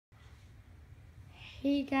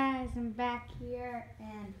Hey guys, I'm back here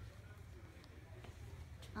and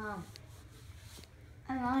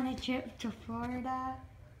I'm on a trip to Florida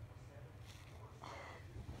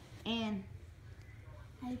and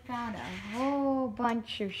I found a whole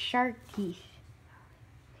bunch of shark teeth.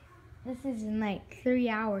 This is in like 3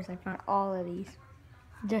 hours I found all of these.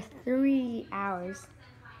 Just 3 hours.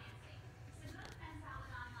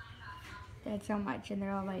 That's so much and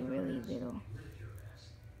they're all like really little.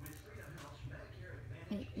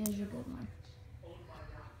 Hey, here's a good one.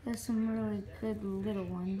 There's some really good little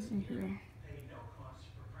ones in here.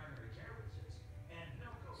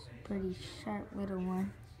 Pretty sharp little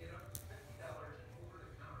one.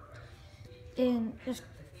 And just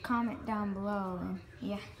comment down below and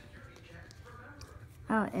yeah.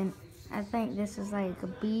 Oh, and I think this is like a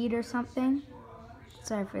bead or something.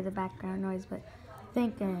 Sorry for the background noise, but I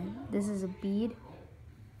think this is a bead.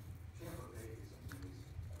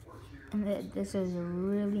 And this is a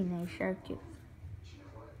really nice shark tooth.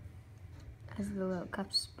 Has the little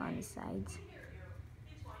cups on the sides.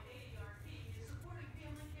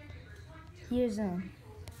 Here's a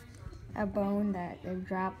bone that they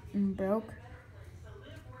dropped and broke.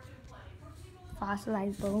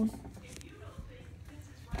 Fossilized bone.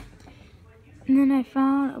 And then I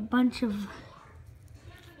found a bunch of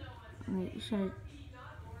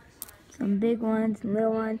some big ones and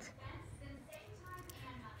little ones.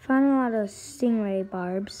 Found a lot of stingray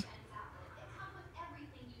barbs.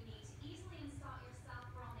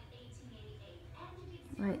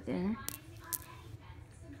 Right there.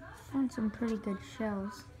 Found some pretty good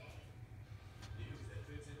shells.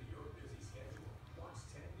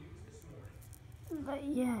 But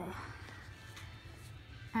yeah,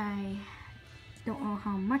 I don't know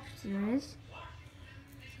how much there is.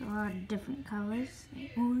 It's a lot of different colors,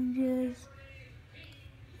 like oranges.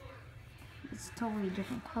 It's a totally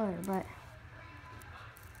different color, but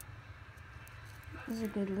this is a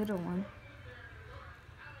good little one.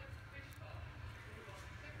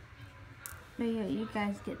 But yeah, you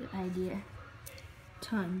guys get the idea.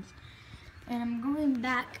 Tons. And I'm going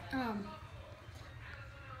back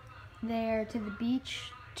there to the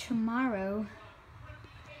beach tomorrow.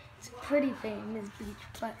 It's a pretty famous beach,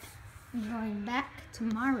 but I'm going back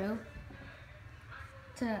tomorrow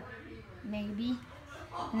to maybe.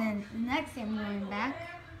 And then the next day I'm going back.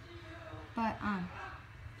 But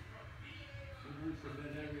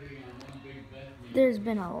there's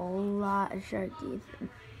been a lot of shark teeth.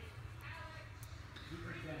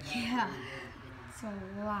 Yeah, it's a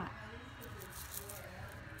lot.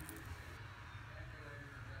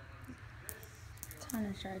 Ton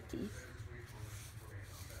of shark teeth.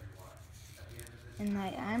 And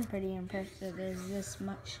I'm pretty impressed that there's this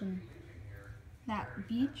much in that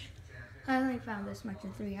beach. I only found this much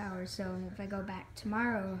in 3 hours, so if I go back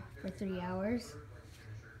tomorrow for 3 hours,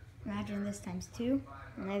 imagine this times 2.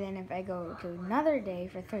 And then if I go to another day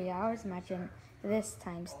for 3 hours, imagine this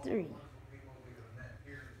times 3.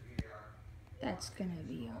 That's gonna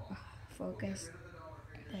be a focus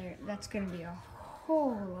there. That's gonna be a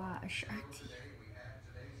whole lot of shark teeth.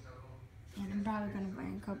 And I'm probably gonna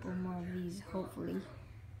find a couple more of these, hopefully.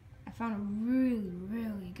 I found a really,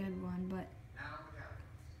 really good one, but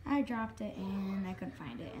I dropped it and I couldn't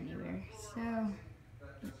find it anywhere. So,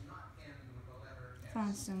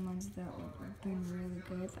 found some ones that have been really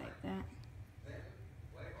good like that.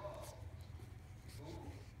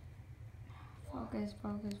 Focus,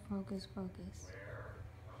 focus, focus, focus.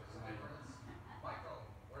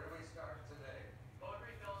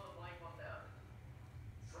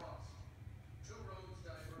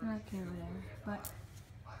 Okay, whatever. But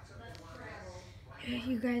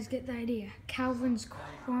you guys get the idea. Calvin's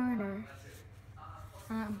Corner.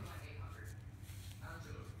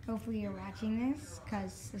 Hopefully you're watching this,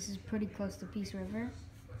 because this is pretty close to Peace River.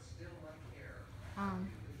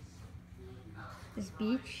 This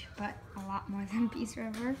beach, but a lot more than Peace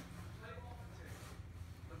River.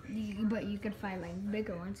 But you could find like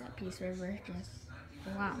bigger ones at Peace River, just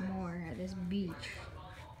a lot more at this beach.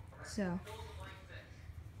 So,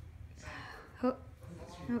 hope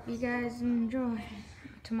you guys enjoy.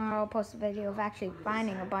 Tomorrow I'll post a video of actually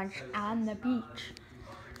finding a bunch on the beach.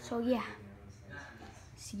 So yeah,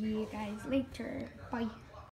 see you guys later. Bye.